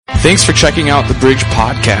Thanks for checking out the Bridge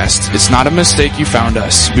Podcast. It's not a mistake you found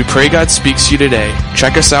us. We pray God speaks to you today.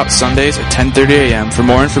 Check us out Sundays at 10:30 a.m. For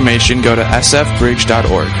more information, go to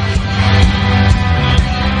sfbridge.org.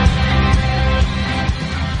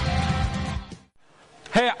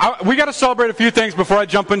 Hey, we got to celebrate a few things before I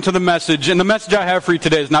jump into the message. And the message I have for you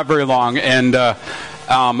today is not very long. And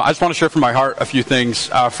I just want to share from my heart a few things.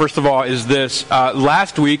 First of all is this.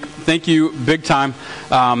 Last week, thank you big time.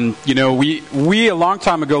 We a long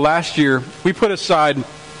time ago last year, we put aside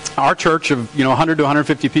our church of 100 to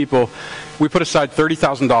 150 people. We put aside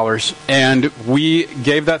 $30,000, and we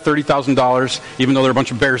gave that $30,000, even though they're a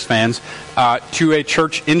bunch of Bears fans, to a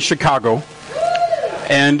church in Chicago.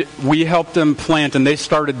 And we helped them plant, and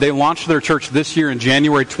they launched their church this year on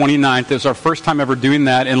January 29th. It was our first time ever doing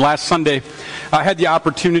that. And last Sunday, I had the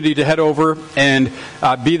opportunity to head over and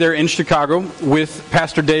be there in Chicago with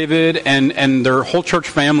Pastor David and their whole church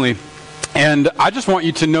family. And I just want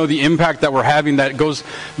you to know the impact that we're having that goes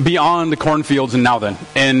beyond the cornfields and now then.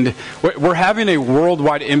 And we're having a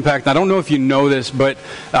worldwide impact. I don't know if you know this, but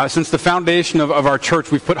since the foundation of our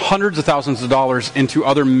church, we've put hundreds of thousands of dollars into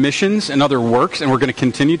other missions and other works, and we're going to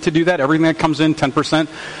continue to do that. Everything that comes in, 10%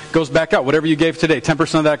 goes back out. Whatever you gave today,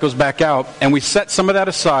 10% of that goes back out. And we set some of that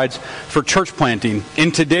aside for church planting.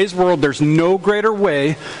 In today's world, there's no greater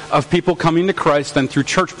way of people coming to Christ than through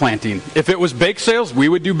church planting. If it was bake sales, we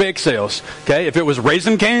would do bake sales. Okay, if it was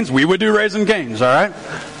Raising Canes, we would do Raising Canes, all right?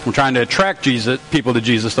 We're trying to attract people to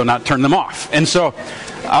Jesus, though not turn them off. And so,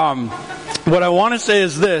 what I want to say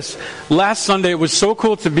is this. Last Sunday, it was so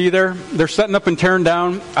cool to be there. They're setting up and tearing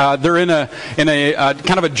down. They're in a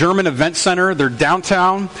kind of a German event center. They're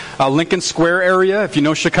downtown, Lincoln Square area. If you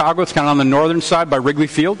know Chicago, it's kind of on the northern side by Wrigley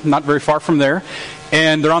Field, not very far from there.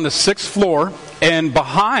 And they're on the 6th floor. And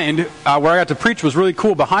behind, where I got to preach was really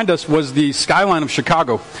cool. Behind us was the skyline of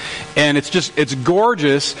Chicago. And it's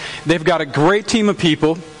gorgeous. They've got a great team of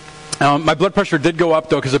people. My blood pressure did go up,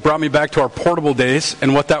 though, because it brought me back to our portable days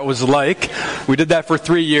and what that was like. We did that for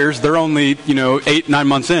 3 years. They're only, 8-9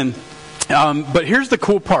 months in. But here's the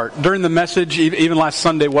cool part. During the message, even last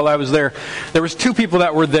Sunday while I was there was 2 people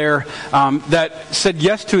that were there that said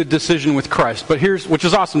yes to a decision with Christ. But which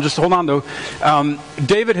is awesome. Just hold on, though.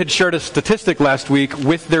 David had shared a statistic last week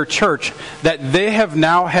with their church that they have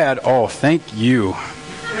now had, oh, thank you.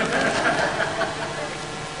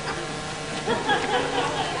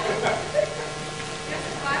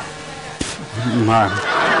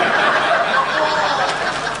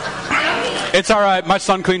 It's all right. My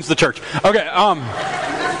son cleans the church. Okay.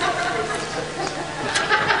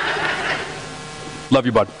 Love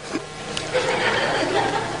you, bud.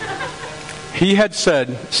 He had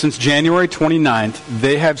said since January 29th,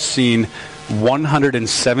 they have seen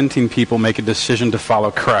 117 people make a decision to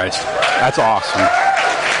follow Christ. That's awesome.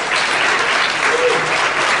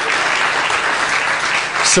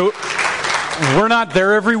 So, we're not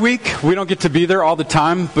there every week. We don't get to be there all the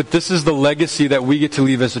time, but this is the legacy that we get to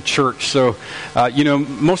leave as a church. So,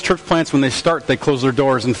 most church plants, when they start, they close their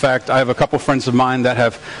doors. In fact, I have a couple friends of mine that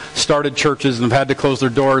have started churches and have had to close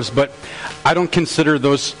their doors, but I don't consider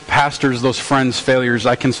those pastors, those friends, failures.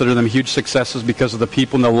 I consider them huge successes because of the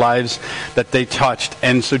people and the lives that they touched.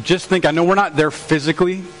 And so just think, I know we're not there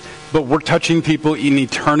physically, but we're touching people in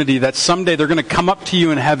eternity that someday they're going to come up to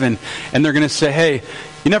you in heaven and they're going to say, hey,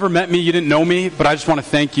 you never met me, you didn't know me, but I just want to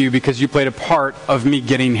thank you because you played a part of me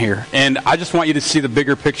getting here. And I just want you to see the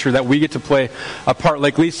bigger picture that we get to play a part.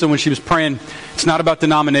 Like Lisa, when she was praying, it's not about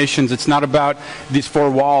denominations, it's not about these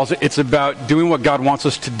 4 walls, it's about doing what God wants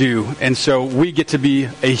us to do. And so we get to be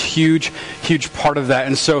a huge, huge part of that.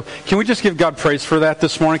 And so can we just give God praise for that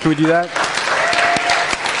this morning? Can we do that?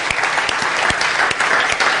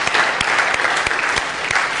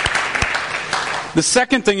 The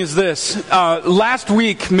second thing is this. Last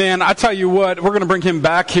week, man, I tell you what, we're going to bring him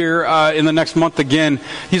back here in the next month again.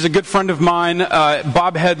 He's a good friend of mine,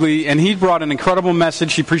 Bob Headley, and he brought an incredible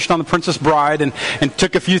message. He preached on The Princess Bride and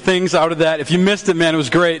took a few things out of that. If you missed it, man, it was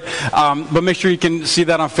great. But make sure you can see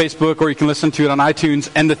that on Facebook or you can listen to it on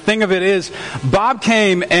iTunes. And the thing of it is, Bob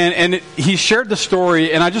came and he shared the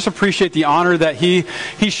story, and I just appreciate the honor that he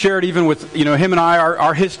shared even with him and I,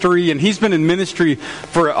 our history. And he's been in ministry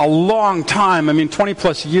for a long time. I mean, 20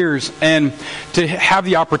 plus years, and to have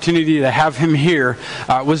the opportunity to have him here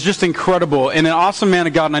was just incredible. And an awesome man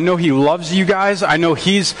of God, and I know he loves you guys. I know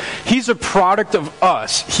he's a product of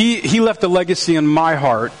us. He left a legacy in my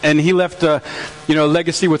heart, and he left a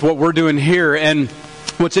legacy with what we're doing here. And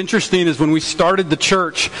what's interesting is when we started the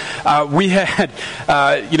church, we had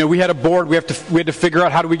a board. We had to figure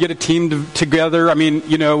out how do we get a team together. I mean,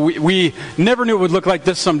 we never knew it would look like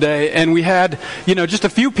this someday. And we had, just a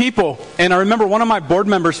few people. And I remember one of my board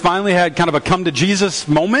members finally had kind of a come to Jesus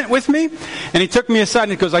moment with me. And he took me aside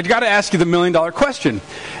and he goes, I got to ask you the $1 million question.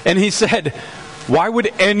 And he said, why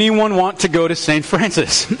would anyone want to go to St.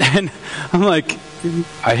 Francis? And I'm like,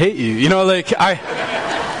 I hate you.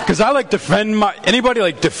 Because I defend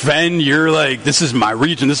this is my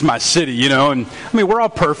region, this is my city, and I mean, we're all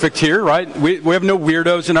perfect here, right? We have no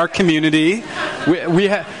weirdos in our community. We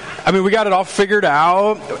got it all figured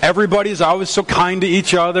out. Everybody's always so kind to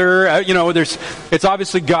each other. It's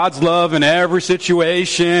obviously God's love in every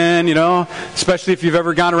situation, especially if you've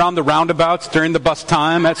ever gone around the roundabouts during the bus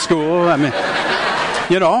time at school. I mean,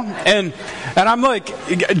 and I'm like,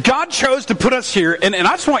 God chose to put us here, and I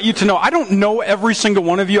just want you to know, I don't know every single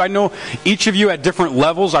one of you. I know each of you at different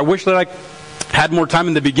levels. I wish that I had more time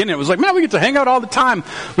in the beginning. It was like, man, we get to hang out all the time.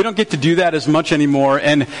 We don't get to do that as much anymore.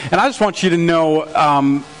 And I just want you to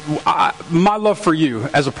know my love for you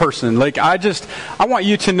as a person. I want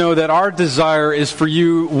you to know that our desire is for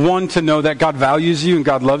you, one, to know that God values you and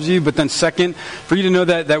God loves you, but then second, for you to know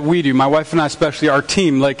that we do. My wife and I, especially our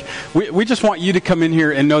team, we just want you to come in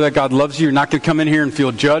here and know that God loves you. You're not going to come in here and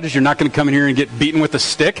feel judged. You're not going to come in here and get beaten with a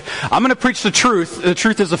stick. I'm going to preach the truth. The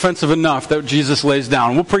truth is offensive enough that Jesus lays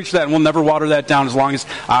down. We'll preach that and we'll never water that down as long as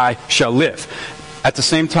I shall live. At the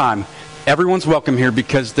same time, everyone's welcome here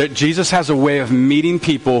because Jesus has a way of meeting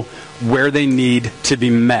people where they need to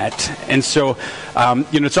be met. And so,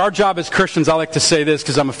 it's our job as Christians, I like to say this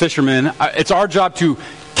because I'm a fisherman, it's our job to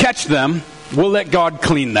catch them. We'll let God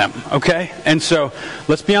clean them, okay? And so,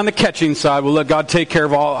 let's be on the catching side. We'll let God take care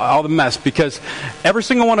of all the mess, because every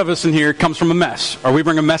single one of us in here comes from a mess, or we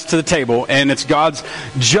bring a mess to the table, and it's God's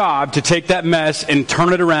job to take that mess and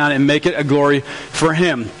turn it around and make it a glory for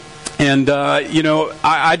Him. And,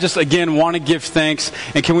 I just, again, want to give thanks.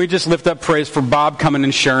 And can we just lift up praise for Bob coming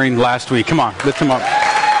and sharing last week? Come on, lift him up.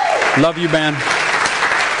 Love you, man.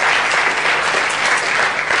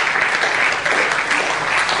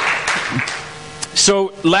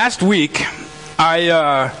 So last week,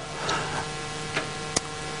 or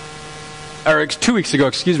 2 weeks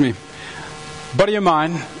ago, buddy of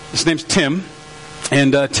mine, his name's Tim.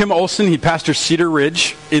 And Tim Olson, he pastors Cedar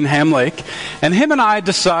Ridge in Ham Lake. And him and I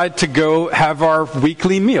decide to go have our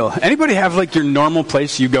weekly meal. Anybody have your normal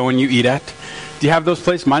place you go and you eat at? Do you have those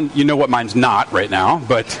places? Mine, you know what mine's not right now,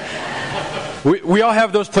 but we all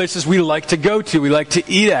have those places we like to go to, we like to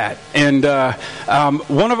eat at. And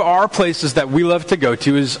one of our places that we love to go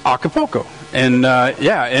to is Acapulco. And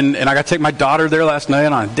and I got to take my daughter there last night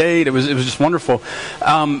on a date. It was just wonderful.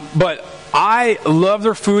 But I love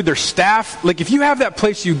their food, their staff. If you have that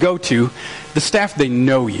place you go to, the staff, they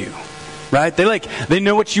know you, right? They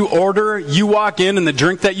know what you order. You walk in and the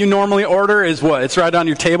drink that you normally order is what? It's right on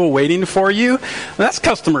your table waiting for you. That's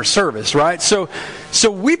customer service, right? So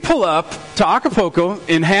we pull up to Acapulco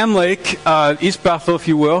in Ham Lake, East Bethel, if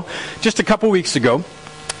you will, just a couple weeks ago.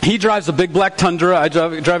 He drives a big black Tundra. I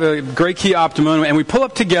drive a gray Kia Optima, and we pull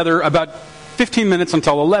up together about 15 minutes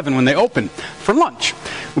until 11 when they open for lunch.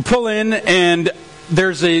 We pull in, and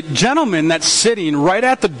there's a gentleman that's sitting right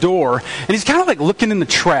at the door, and he's kind of looking in the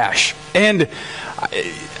trash. And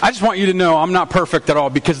I just want you to know I'm not perfect at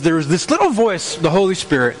all, because there was this little voice, the Holy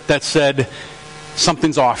Spirit, that said,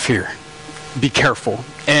 something's off here. Be careful.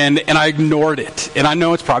 And I ignored it. And I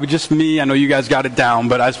know it's probably just me. I know you guys got it down,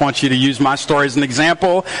 but I just want you to use my story as an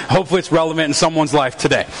example. Hopefully it's relevant in someone's life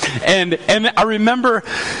today. And I remember...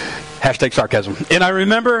 #sarcasm. And I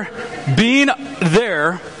remember being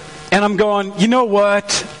there, and I'm going, you know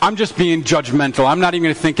what? I'm just being judgmental. I'm not even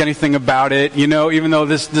going to think anything about it, even though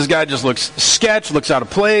this guy just looks sketch, looks out of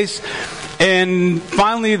place. And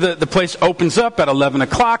finally, the place opens up at 11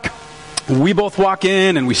 o'clock. We both walk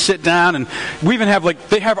in and we sit down, and we even have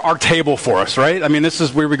they have our table for us, right? I mean, this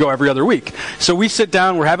is where we go every other week. So we sit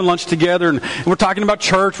down, we're having lunch together, and we're talking about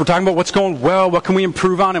church, we're talking about what's going well, what can we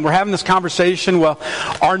improve on, and we're having this conversation. Well,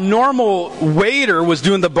 our normal waiter was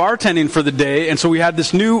doing the bartending for the day, and so we had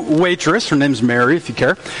this new waitress, her name's Mary, if you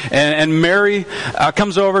care, and Mary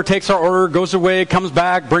comes over, takes our order, goes away, comes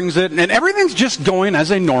back, brings it, and everything's just going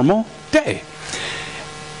as a normal day.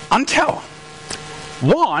 Until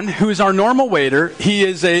Juan, who is our normal waiter, he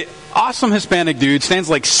is a awesome Hispanic dude, stands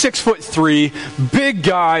 6'3", big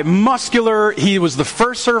guy, muscular. He was the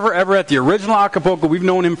first server ever at the original Acapulco. We've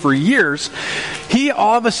known him for years. He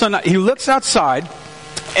all of a sudden, he looks outside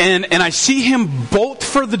And I see him bolt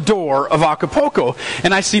for the door of Acapulco.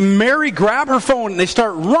 And I see Mary grab her phone and they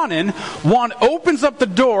start running. Juan opens up the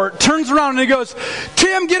door, turns around and he goes,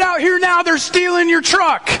 "Tim, get out here now. They're stealing your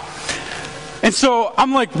truck." And so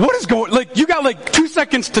I'm like, what is going, like, you got like 2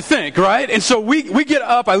 seconds to think, right? And so we get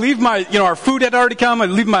up, I leave my, our food had already come, I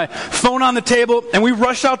leave my phone on the table, and we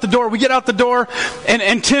rush out the door. We get out the door,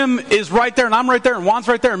 and Tim is right there, and I'm right there, and Juan's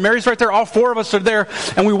right there, and Mary's right there. All four of us are there,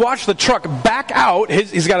 and we watch the truck back out.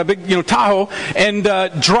 He's got a big, Tahoe, and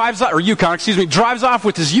drives off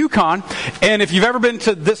with his Yukon. And if you've ever been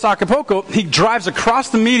to this Acapulco, he drives across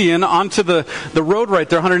the median onto the road right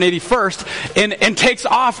there, 181st, and takes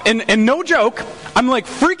off, and no joke, I'm like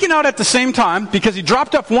freaking out at the same time because he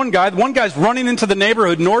dropped off one guy. One guy's running into the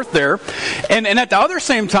neighborhood north there. And at the other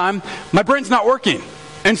same time, my brain's not working.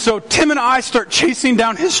 And so Tim and I start chasing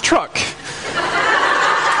down his truck.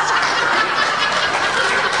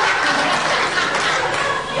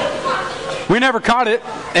 We never caught it.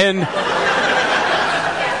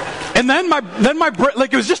 And then my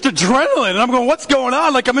like, it was just adrenaline, and I'm going, what's going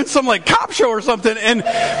on? Like I'm in some like cop show or something, and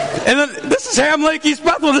then this is Ham Lake, East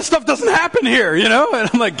Bethel. This stuff doesn't happen here, And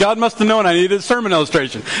I'm like, God must have known I needed a sermon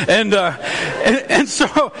illustration, and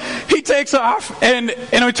so he takes off, and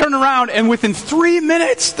we turn around, and within 3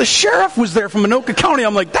 minutes, the sheriff was there from Anoka County.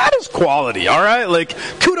 I'm like, that is quality, all right? Like,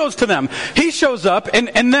 kudos to them. He shows up,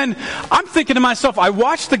 and then I'm thinking to myself, I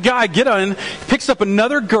watched the guy get on, picks up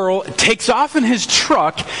another girl, takes off in his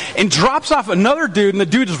truck, and drops off another dude, and the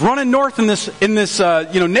dude is running north in this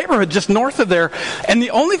neighborhood just north of there. And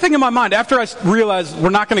the only thing in my mind, after I realized we're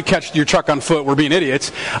not going to catch your truck on foot, we're being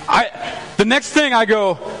idiots, the next thing I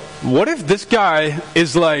go, what if this guy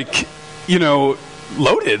is like,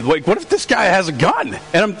 loaded? Like, what if this guy has a gun?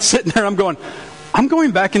 And I'm sitting there and I'm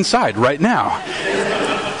going back inside right now.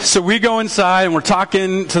 So we go inside and we're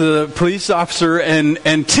talking to the police officer,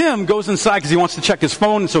 and Tim goes inside because he wants to check his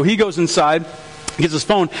phone. So he goes inside, gets his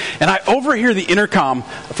phone, and I overhear the intercom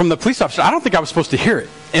from the police officer. I don't think I was supposed to hear it.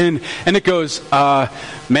 And it goes,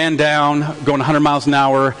 man down, going 100 miles an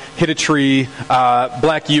hour, hit a tree,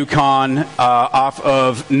 black Yukon, off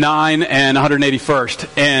of 9 and 181st.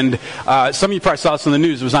 And some of you probably saw this on the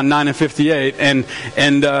news. It was on 9 and 58. And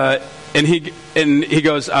he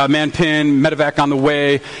goes, man pinned, medevac on the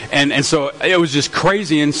way. And so it was just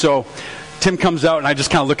crazy. And so Tim comes out, and I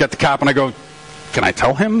just kind of look at the cop, and I go, can I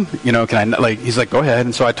tell him? He's like, go ahead.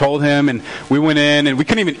 And so I told him, and we went in, and we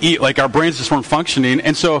couldn't even eat. Like, our brains just weren't functioning.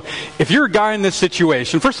 And so if you're a guy in this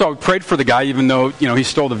situation, first of all, we prayed for the guy, even though, he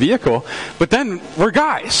stole the vehicle. But then we're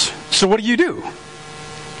guys. So what do?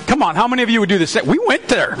 Come on, how many of you would do this? We went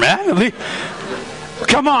there, man.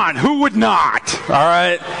 Come on, who would not? All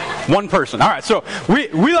right, one person. All right, so we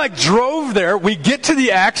drove there. We get to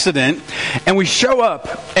the accident, and we show up,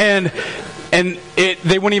 and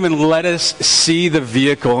they wouldn't even let us see the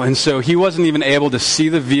vehicle. And so he wasn't even able to see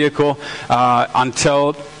the vehicle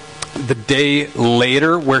until the day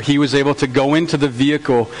later, where he was able to go into the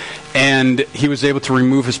vehicle and he was able to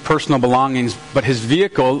remove his personal belongings. But his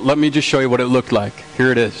vehicle, let me just show you what it looked like.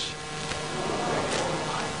 Here it is.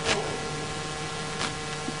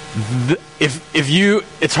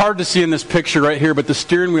 It's hard to see in this picture right here, but the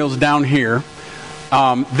steering wheel's down here.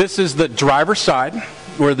 This is the driver's side,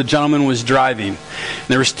 where the gentleman was driving.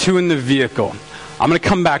 There was two in the vehicle. I'm going to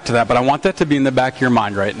come back to that, but I want that to be in the back of your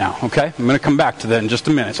mind right now, okay? I'm going to come back to that in just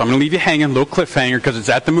a minute. So I'm going to leave you hanging, a little cliffhanger, because it's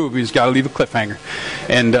at the movies. Got to leave a cliffhanger.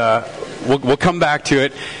 And we'll come back to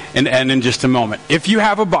it and in just a moment. If you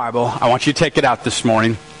have a Bible, I want you to take it out this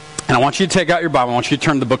morning. And I want you to take out your Bible. I want you to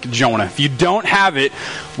turn to the book of Jonah. If you don't have it,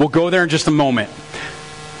 we'll go there in just a moment.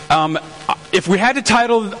 If we had to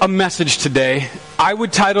title a message today, I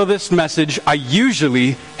would title this message, I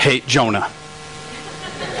Usually Hate Jonah.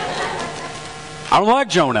 I don't like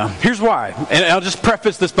Jonah. Here's why. And I'll just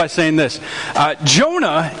preface this by saying this.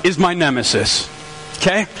 Jonah is my nemesis.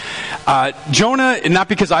 Okay? Jonah, not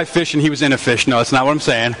because I fish and he was in a fish. No, that's not what I'm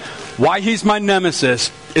saying. Why he's my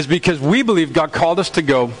nemesis is because we believe God called us to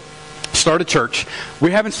go start a church.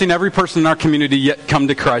 We haven't seen every person in our community yet come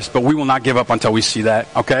to Christ, but we will not give up until we see that,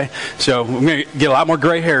 okay? So we're going to get a lot more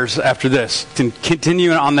gray hairs after this to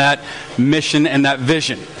continue on that mission and that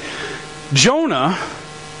vision. Jonah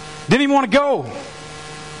didn't even want to go.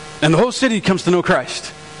 And the whole city comes to know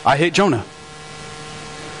Christ. I hate Jonah.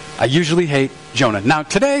 I usually hate Jonah. Now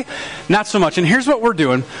today, not so much. And here's what we're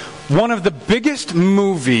doing. One of the biggest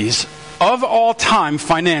movies of all time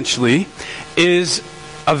financially is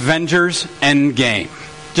Avengers Endgame.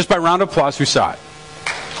 Just by round of applause, who saw it?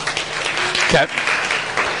 Okay.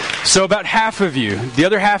 So about half of you, the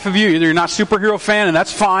other half of you, either you're not a superhero fan, and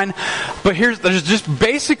that's fine, but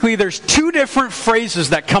there's two different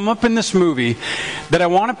phrases that come up in this movie that I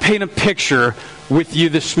want to paint a picture with you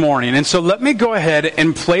this morning. And so let me go ahead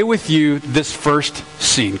and play with you this first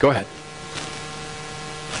scene. Go ahead.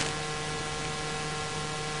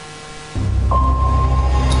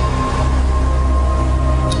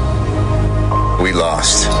 We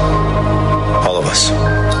lost. All of us.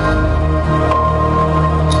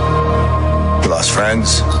 We lost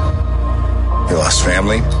friends. We lost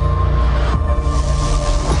family.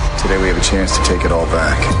 Today we have a chance to take it all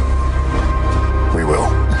back. We will.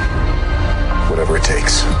 Whatever it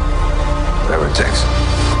takes. Whatever it takes.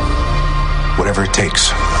 Whatever it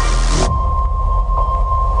takes.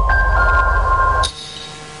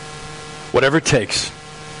 Whatever it takes.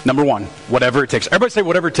 Number one, whatever it takes. Everybody say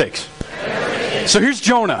whatever it takes. So here's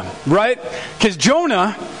Jonah, right? Because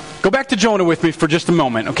Jonah, go back to Jonah with me for just a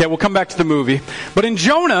moment, okay? We'll come back to the movie. But in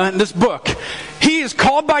Jonah, in this book, he is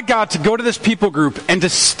called by God to go to this people group and to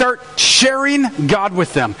start sharing God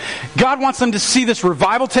with them. God wants them to see this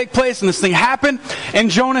revival take place and this thing happen. And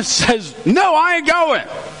Jonah says, no, I ain't going.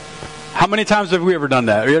 How many times have we ever done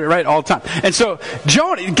that? Right? All the time. And so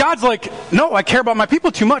God's like, no, I care about my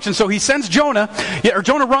people too much. And so he sends Jonah, or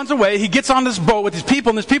Jonah runs away. He gets on this boat with his people,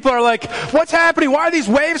 and his people are like, what's happening? Why are these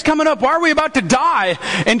waves coming up? Why are we about to die?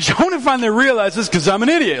 And Jonah finally realizes, because I'm an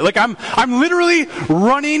idiot. Like, I'm literally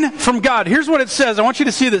running from God. Here's what it says. I want you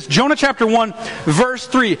to see this. Jonah chapter 1, verse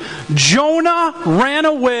 3. Jonah ran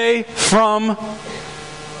away from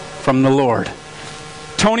the Lord.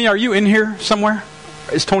 Tony, are you in here somewhere?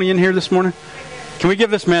 Is Tony in here this morning? Can we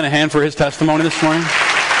give this man a hand for his testimony this morning?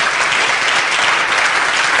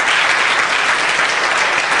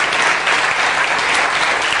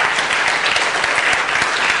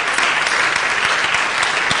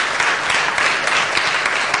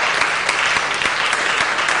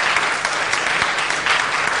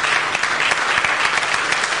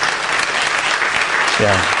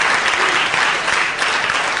 Yeah.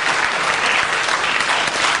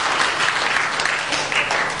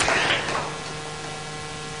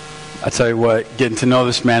 I tell you what, getting to know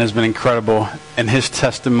this man has been incredible, and his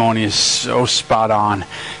testimony is so spot on.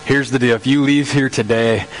 Here's the deal. If you leave here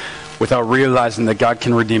today without realizing that God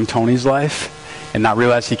can redeem Tony's life and not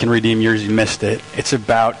realize he can redeem yours, you missed it. It's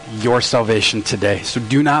about your salvation today. So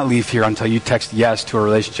do not leave here until you text yes to a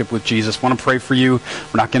relationship with Jesus. I want to pray for you.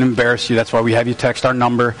 We're not going to embarrass you. That's why we have you text our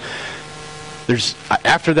number.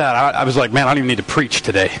 After that, I was like, man, I don't even need to preach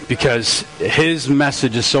today, because his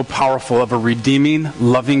message is so powerful of a redeeming,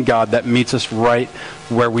 loving God that meets us right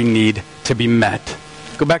where we need to be met.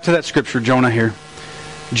 Go back to that scripture, Jonah here.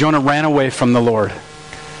 Jonah ran away from the Lord.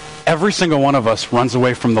 Every single one of us runs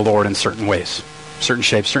away from the Lord in certain ways, certain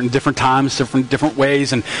shapes, certain different times, different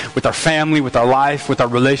ways, and with our family, with our life, with our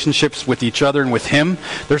relationships with each other and with him.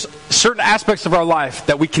 There's certain aspects of our life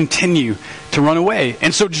that we continue to run away.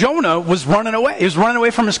 And so Jonah was running away. He was running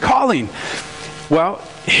away from his calling. Well,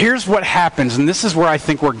 here's what happens, and this is where I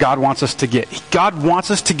think where God wants us to get. God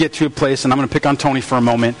wants us to get to a place, and I'm going to pick on Tony for a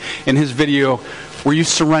moment, in his video, where you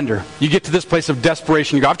surrender. You get to this place of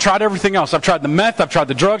desperation. You go, I've tried everything else. I've tried the meth, I've tried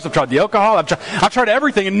the drugs, I've tried the alcohol, I've tried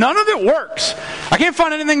everything, and none of it works. I can't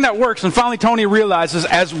find anything that works. And finally Tony realizes,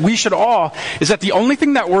 as we should all, is that the only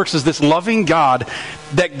thing that works is this loving God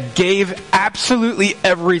that gave absolutely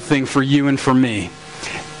everything for you and for me.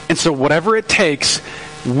 And so whatever it takes,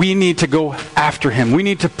 we need to go after him. We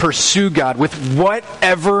need to pursue God with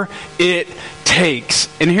whatever it takes.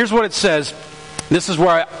 And here's what it says. This is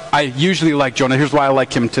where I usually like Jonah. Here's why I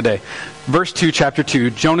like him today. Verse 2, chapter 2,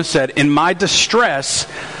 Jonah said, in my distress,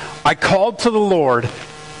 I called to the Lord,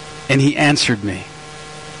 and he answered me.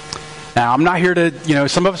 Now, I'm not here to,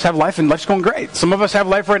 some of us have life, and life's going great. Some of us have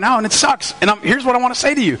life right now, and it sucks. And here's what I want to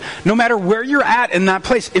say to you. No matter where you're at in that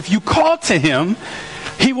place, if you call to him,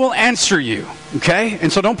 he will answer you, okay?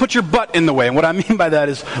 And so don't put your butt in the way. And what I mean by that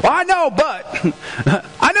is, well, I know,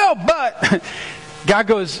 but... God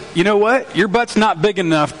goes, you know what? Your butt's not big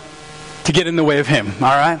enough to get in the way of him,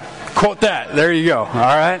 all right? Quote that. There you go, all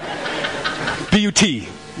right? B-U-T,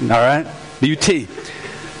 all right? B-U-T.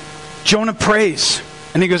 Jonah prays,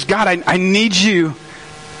 and he goes, God, I need you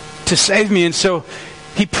to save me. And so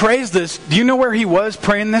he prays this. Do you know where he was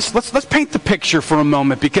praying this? Let's paint the picture for a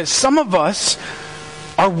moment, because some of us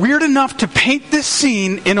are weird enough to paint this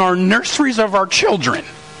scene in our nurseries of our children.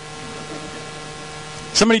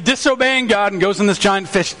 Somebody disobeying God and goes in this giant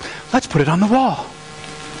fish. Let's put it on the wall.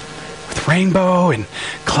 With rainbow and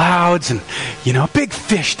clouds and, a big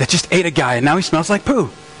fish that just ate a guy and now he smells like poo.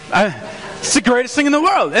 It's the greatest thing in the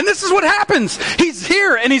world. And this is what happens. He's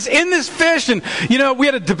here, and he's in this fish. And, we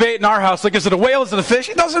had a debate in our house. Like, is it a whale? Is it a fish?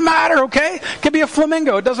 It doesn't matter, okay? It could be a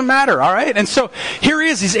flamingo. It doesn't matter, all right? And so here he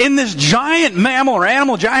is. He's in this giant mammal or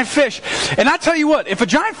animal, giant fish. And I tell you what, if a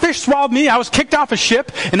giant fish swallowed me, I was kicked off a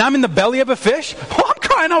ship, and I'm in the belly of a fish, well, I'm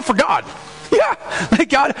crying out for God. Yeah, like,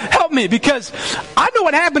 God, help me, because I know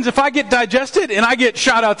what happens if I get digested and I get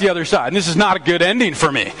shot out the other side. And this is not a good ending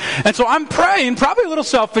for me. And so I'm praying, probably a little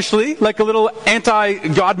selfishly, like a little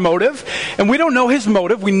anti-God motive. And we don't know his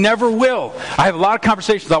motive. We never will. I have a lot of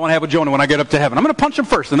conversations I want to have with Jonah when I get up to heaven. I'm going to punch him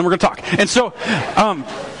first, and then we're going to talk. And so,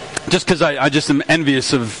 just because I just am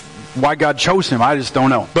envious of why God chose him, I just don't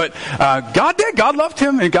know. But God did. God loved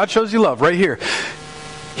him, and God shows you love right here.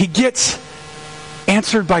 He gets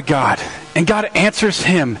answered by God. And God answers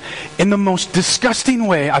him in the most disgusting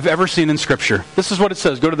way I've ever seen in Scripture. This is what it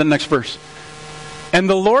says. Go to the next verse. And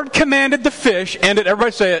the Lord commanded the fish, and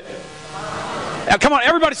everybody say it. Come on,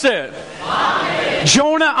 everybody say it. Amen.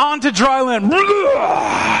 Jonah onto dry land.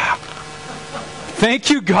 Thank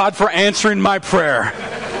you, God, for answering my prayer.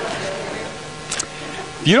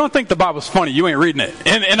 If you don't think the Bible's funny, you ain't reading it.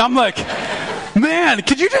 And I'm like, man,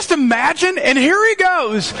 could you just imagine? And here he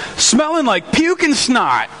goes, smelling like puke and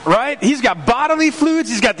snot, right? He's got bodily fluids.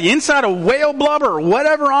 He's got the inside of whale blubber or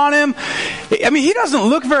whatever on him. I mean, he doesn't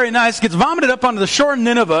look very nice. Gets vomited up onto the shore of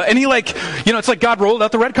Nineveh. And he it's like God rolled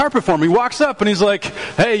out the red carpet for him. He walks up and he's like,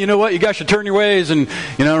 hey, you know what? You guys should turn your ways and,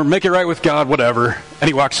 make it right with God, whatever. And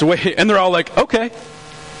he walks away. And they're all like, okay,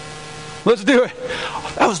 let's do it.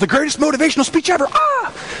 That was the greatest motivational speech ever.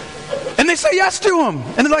 And they say yes to him.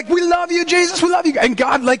 And they're like, we love you, Jesus, we love you. And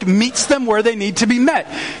God meets them where they need to be met.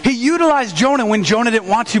 He utilized Jonah when Jonah didn't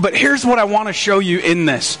want to, but here's what I want to show you in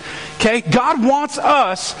this. Okay? God wants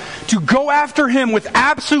us to go after him with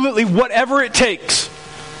absolutely whatever it takes.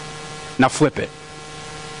 Now flip it.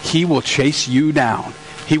 He will chase you down.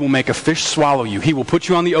 He will make a fish swallow you. He will put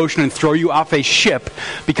you on the ocean and throw you off a ship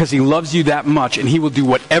because he loves you that much, and he will do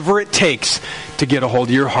whatever it takes to get a hold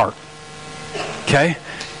of your heart. Okay?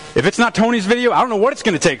 If it's not Tony's video, I don't know what it's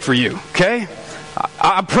going to take for you, okay?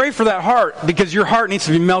 I pray for that heart because your heart needs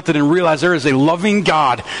to be melted and realize there is a loving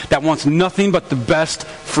God that wants nothing but the best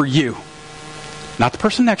for you. Not the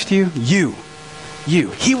person next to you, you.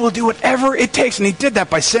 He will do whatever it takes, and he did that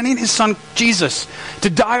by sending his son Jesus to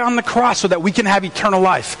die on the cross so that we can have eternal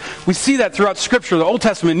life. We see that throughout Scripture, the Old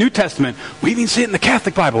Testament, New Testament. We even see it in the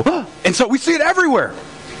Catholic Bible. And so we see it everywhere.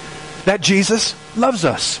 That Jesus loves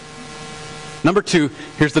us. Number 2,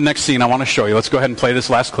 here's the next scene I want to show you. Let's go ahead and play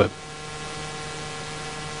this last clip.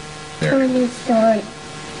 There.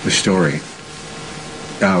 The story.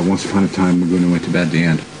 Once upon a time, Maguna went to bed, the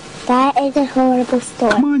end. That is a horrible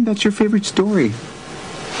story. Come on, that's your favorite story.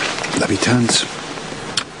 Love you tons.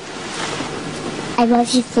 I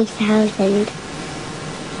love you 6,000.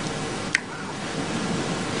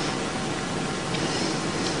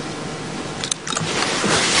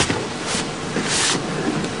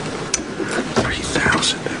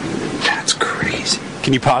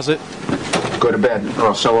 Can you pause it? Go to bed, or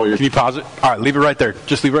I'll sell all your... Can you pause it? All right, leave it right there.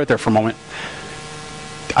 Just leave it right there for a moment.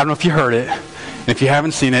 I don't know if you heard it. And if you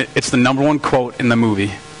haven't seen it, it's the number 1 quote in the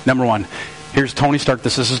movie. Number 1. Here's Tony Stark.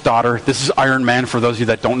 This is his daughter. This is Iron Man, for those of you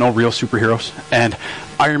that don't know real superheroes. And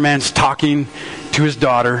Iron Man's talking to his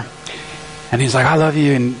daughter. And he's like, I love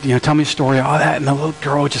you. And, tell me a story, all that. And the little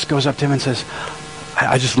girl just goes up to him and says,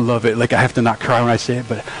 I just love it. Like, I have to not cry when I say it.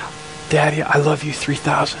 But, Daddy, I love you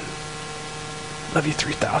 3,000. Love you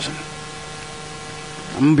 3,000.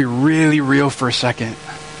 I'm going to be really real for a second.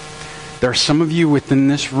 There are some of you within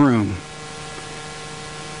this room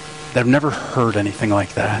that have never heard anything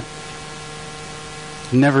like that.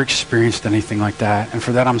 Never experienced anything like that. And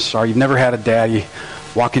for that, I'm sorry. You've never had a daddy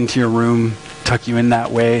walk into your room, tuck you in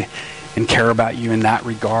that way, and care about you in that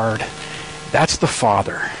regard. That's the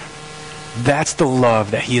Father. That's the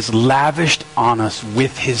love that he has lavished on us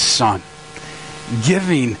with his Son.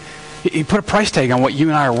 Giving... He put a price tag on what you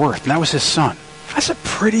and I are worth, and that was his son. That's a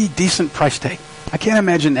pretty decent price tag. I can't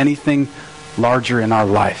imagine anything larger in our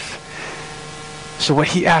life. So what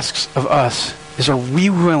he asks of us is, are we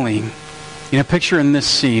willing, picture in this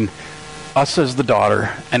scene, us as the daughter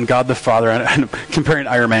and God the Father, and I'm comparing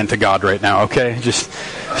Iron Man to God right now, okay? Just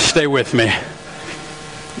stay with me.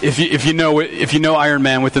 If you know Iron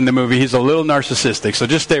Man within the movie, he's a little narcissistic, so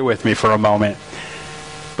just stay with me for a moment.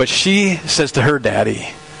 But she says to her daddy,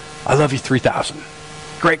 I love you 3,000.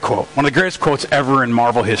 Great quote. One of the greatest quotes ever in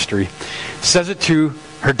Marvel history. Says it to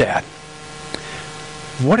her dad.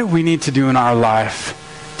 What do we need to do in our life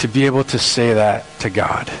to be able to say that to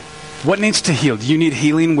God? What needs to heal? Do you need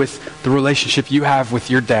healing with the relationship you have with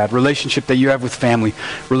your dad, relationship that you have with family,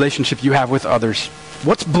 relationship you have with others?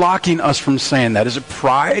 What's blocking us from saying that? Is it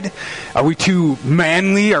pride? Are we too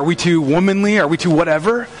manly? Are we too womanly? Are we too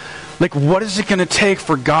whatever? Like, what is it going to take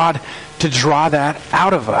for God to draw that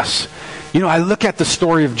out of us? You know, I look at the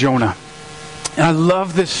story of Jonah, and I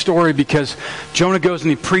love this story because Jonah goes and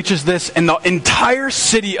he preaches this, and the entire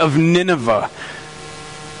city of Nineveh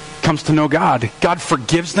comes to know God. God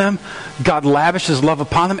forgives them. God lavishes love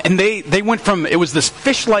upon them. And they went from, it was this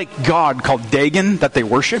fish-like god called Dagon that they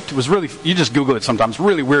worshipped. It was really, you just Google it sometimes,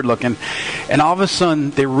 really weird looking. And all of a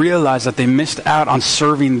sudden, they realized that they missed out on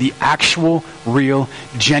serving the actual, real,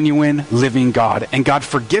 genuine, living God. And God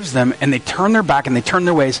forgives them, and they turn their back and they turn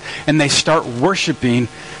their ways, and they start worshiping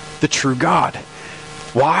the true God.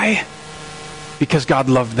 Why? Because God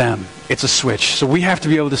loved them. It's a switch. So we have to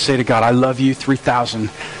be able to say to God, I love you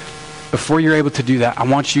 3,000. Before you're able to do that, I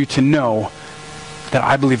want you to know that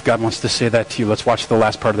I believe God wants to say that to you. Let's watch the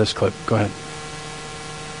last part of this clip. Go ahead.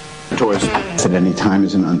 Toys. At any time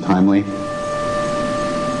isn't untimely.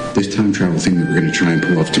 This time travel thing that we're going to try and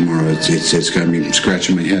pull off tomorrow, it's got me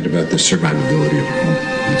scratching my head about the survivability of it.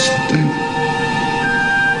 That's the thing.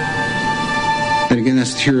 And again,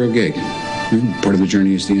 that's the hero gig. Part of the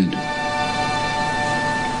journey is the end.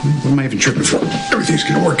 What am I even tripping for? Everything's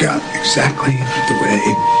going to work out exactly the way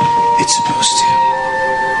it's supposed to.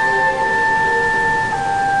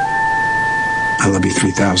 I love you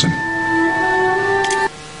 3,000.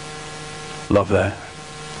 Love that.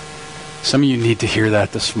 Some of you need to hear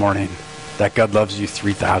that this morning, that God loves you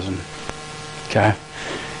 3,000. Okay?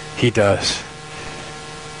 He does.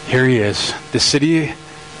 Here he is. The city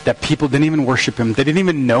that people didn't even worship him. They didn't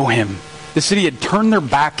even know him. The city had turned their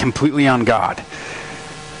back completely on God.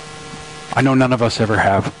 I know none of us ever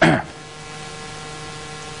have.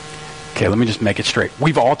 Okay, let me just make it straight.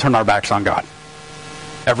 We've all turned our backs on God.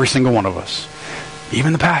 Every single one of us.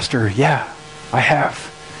 Even the pastor, yeah, I have.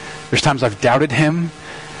 There's times I've doubted him.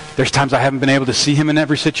 There's times I haven't been able to see him in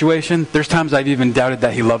every situation. There's times I've even doubted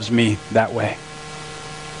that he loves me that way.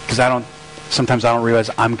 Because sometimes I don't realize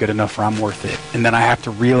I'm good enough or I'm worth it. And then I have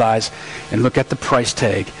to realize and look at the price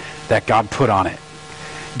tag that God put on it.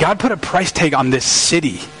 God put a price tag on this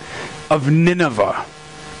city of Nineveh.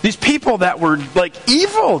 These people that were like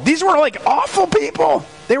evil. These were like awful people.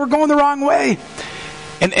 They were going the wrong way.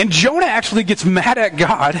 And Jonah actually gets mad at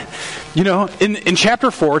God. You know, in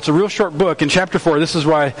chapter 4, it's a real short book. In chapter 4, this is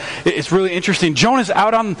why it's really interesting. Jonah's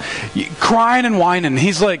out on crying and whining.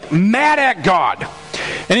 He's like mad at God.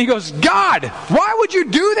 And he goes, God, why would you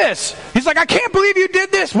do this? He's like, I can't believe you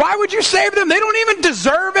did this. Why would you save them? They don't even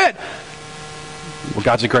deserve it. Well,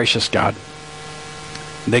 God's a gracious God.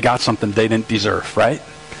 They got something they didn't deserve, right?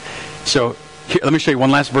 So here, let me show you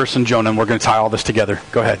one last verse in Jonah, and we're going to tie all this together.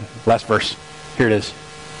 Go ahead. Last verse. Here it is.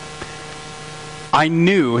 I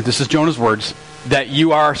knew, this is Jonah's words, that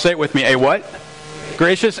you are, say it with me, a what?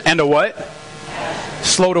 Gracious and a what?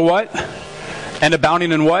 Slow to what? And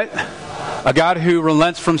abounding in what? A God who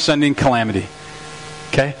relents from sending calamity.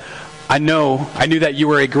 Okay? I knew that you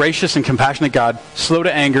were a gracious and compassionate God, slow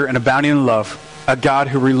to anger and abounding in love, a God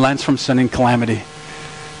who relents from sending calamity.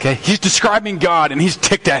 Okay? He's describing God, and he's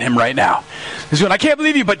ticked at him right now. He's going, I can't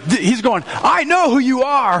believe you, but he's going, I know who you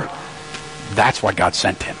are. That's why God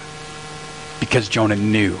sent him. Because Jonah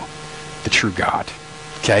knew the true God.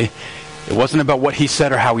 Okay? It wasn't about what he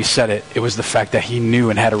said or how he said it. It was the fact that he knew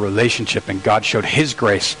and had a relationship, and God showed his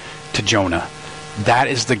grace to Jonah. That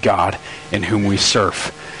is the God in whom we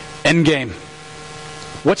serve. End game.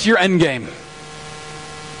 What's your end game?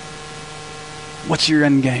 What's your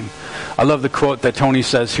end game? I love the quote that Tony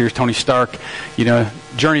says here, Tony Stark. You know,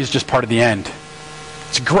 journey is just part of the end.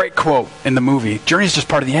 It's a great quote in the movie. Journey is just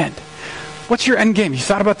part of the end. What's your end game? You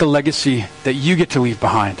thought about the legacy that you get to leave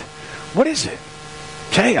behind. What is it?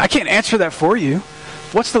 Okay, I can't answer that for you.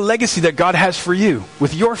 What's the legacy that God has for you,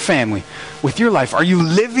 with your family, with your life? Are you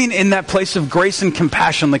living in that place of grace and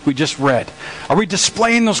compassion like we just read? Are we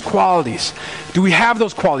displaying those qualities? Do we have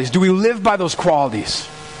those qualities? Do we live by those qualities?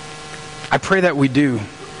 I pray that we do.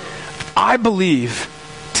 I believe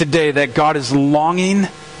today that God is longing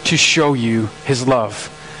to show you his love.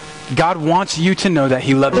 God wants you to know that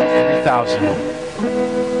he loves you 3,000.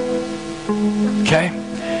 Okay?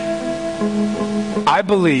 I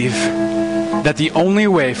believe that the only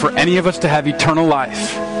way for any of us to have eternal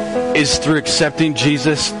life is through accepting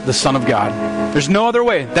Jesus, the Son of God. There's no other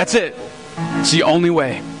way. That's it. It's the only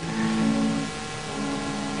way.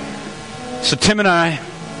 So Tim and I,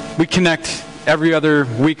 we connect every other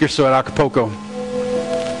week or so at Acapulco.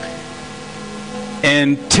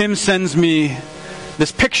 And Tim sends me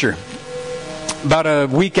this picture. about a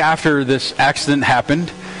week after this accident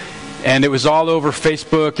happened, and it was all over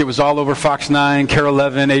Facebook, it was all over Fox 9, Carol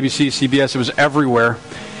 11, ABC, CBS, it was everywhere.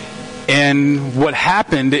 And what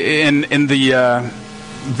happened in the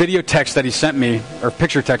video text that he sent me, or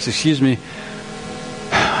picture text, excuse me,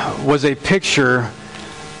 was a picture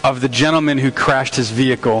of the gentleman who crashed his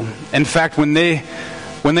vehicle. In fact, when they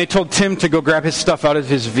told Tim to go grab his stuff out of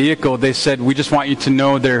his vehicle, they said, we just want you to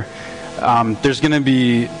know there's going to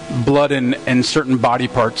be blood in certain body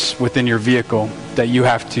parts within your vehicle that you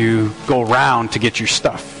have to go around to get your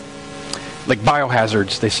stuff. Like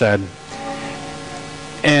biohazards, they said.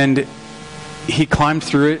 And he climbed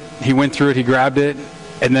through it, he went through it, he grabbed it,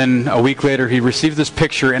 and then a week later he received this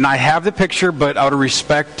picture. And I have the picture, but out of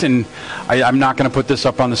respect, and I'm not going to put this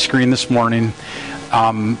up on the screen this morning.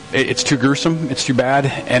 It's too gruesome, it's too bad.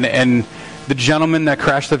 And the gentleman that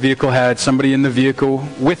crashed the vehicle had somebody in the vehicle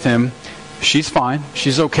with him. She's fine,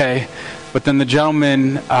 she's okay. But then the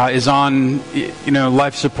gentleman is on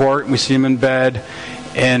life support, and we see him in bed,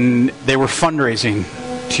 and they were fundraising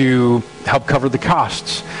to help cover the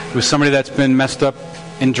costs. It was somebody that's been messed up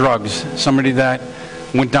in drugs, somebody that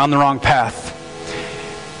went down the wrong path.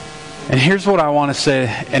 And here's what I want to say,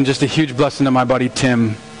 and just a huge blessing to my buddy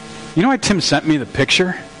Tim. You know why Tim sent me the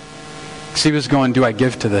picture? Because he was going, do I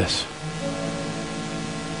give to this?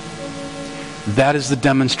 That is the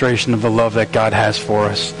demonstration of the love that God has for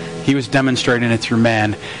us. He was demonstrating it through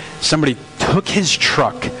man. Somebody took his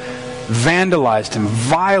truck, vandalized him,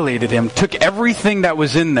 violated him, took everything that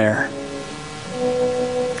was in there.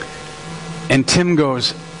 And Tim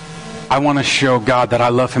goes, I want to show God that I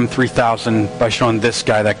love him 3,000 by showing this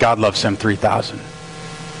guy that God loves him 3,000.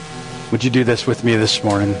 Would you do this with me this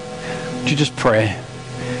morning? Would you just pray?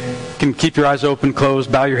 You can keep your eyes open,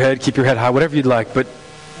 closed, bow your head, keep your head high, whatever you'd like, but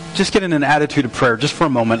just get in an attitude of prayer just for a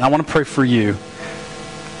moment. I want to pray for you.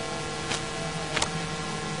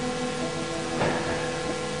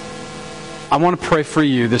 I want to pray for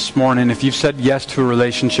you this morning if you've said yes to a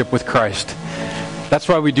relationship with Christ. That's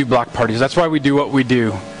why we do block parties. That's why we do what we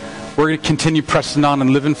do. We're going to continue pressing on and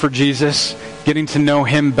living for Jesus, getting to know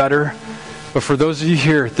Him better. But for those of you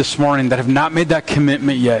here this morning that have not made that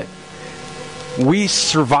commitment yet, we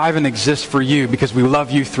survive and exist for you because we love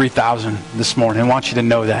you 3,000 this morning. I want you to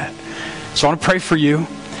know that. So I want to pray for you.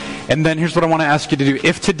 And then here's what I want to ask you to do.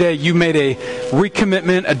 If today you made a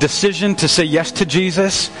recommitment, a decision to say yes to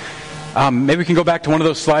Jesus, maybe we can go back to one of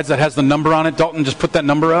those slides that has the number on it. Dalton, just put that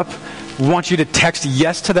number up. We want you to text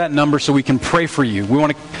yes to that number so we can pray for you.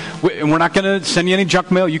 We're not going to send you any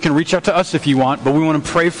junk mail. You can reach out to us if you want, but we want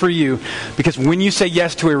to pray for you because when you say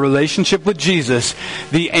yes to a relationship with Jesus,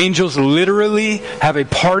 the angels literally have a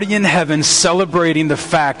party in heaven celebrating the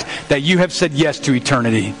fact that you have said yes to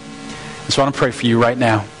eternity. And so I want to pray for you right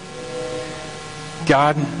now.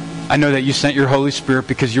 God, I know that you sent your Holy Spirit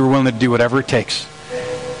because you were willing to do whatever it takes.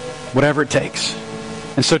 Whatever it takes.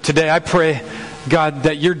 And so today I pray, God,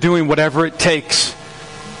 that you're doing whatever it takes.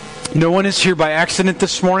 No one is here by accident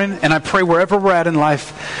this morning, and I pray wherever we're at in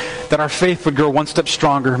life that our faith would grow one step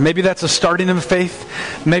stronger. Maybe that's a starting of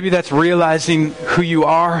faith. Maybe that's realizing who you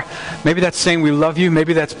are. Maybe that's saying we love you.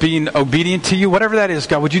 Maybe that's being obedient to you. Whatever that is,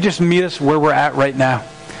 God, would you just meet us where we're at right now?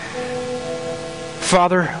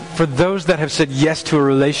 Father, for those that have said yes to a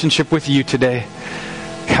relationship with you today,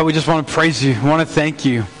 God, we just want to praise you. We want to thank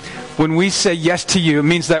you. When we say yes to you, it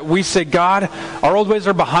means that we say, God, our old ways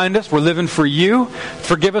are behind us. We're living for you.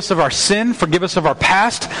 Forgive us of our sin. Forgive us of our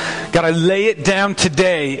past. God, I lay it down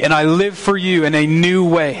today and I live for you in a new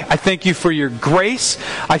way. I thank you for your grace.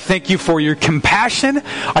 I thank you for your compassion.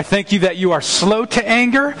 I thank you that you are slow to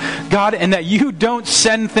anger, God, and that you don't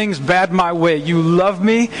send things bad my way. You love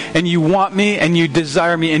me and you want me and you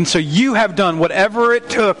desire me. And so you have done whatever it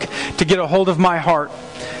took to get a hold of my heart.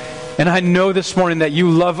 And I know this morning that you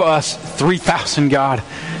love us 3,000, God.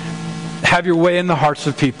 Have your way in the hearts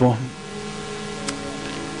of people.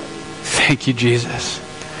 Thank you, Jesus.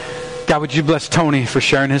 God, would you bless Tony for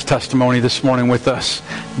sharing his testimony this morning with us,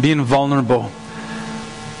 being vulnerable.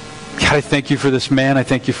 God, I thank you for this man. I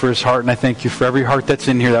thank you for his heart, and I thank you for every heart that's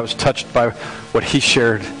in here that was touched by what he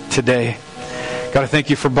shared today. God, I thank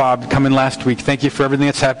you for Bob coming last week. Thank you for everything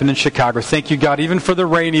that's happened in Chicago. Thank you, God, even for the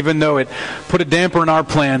rain, even though it put a damper in our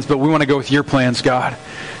plans, but we want to go with your plans, God.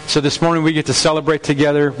 So this morning we get to celebrate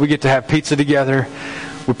together. We get to have pizza together.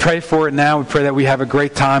 We pray for it now. We pray that we have a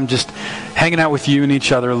great time just hanging out with you and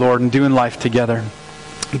each other, Lord, and doing life together.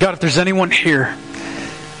 God, if there's anyone here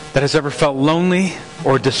that has ever felt lonely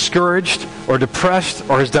or discouraged or depressed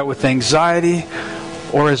or has dealt with anxiety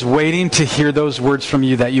or is waiting to hear those words from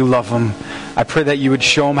you that you love them, I pray that you would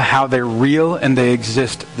show them how they're real and they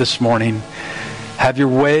exist this morning. Have your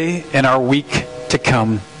way in our week to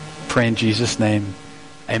come. Pray in Jesus' name.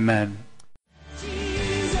 Amen.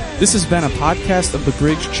 This has been a podcast of the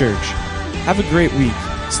Bridge Church. Have a great week.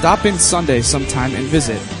 Stop in Sunday sometime and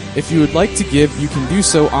visit. If you would like to give, you can do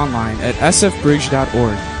so online at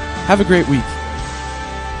sfbridge.org. Have a great week.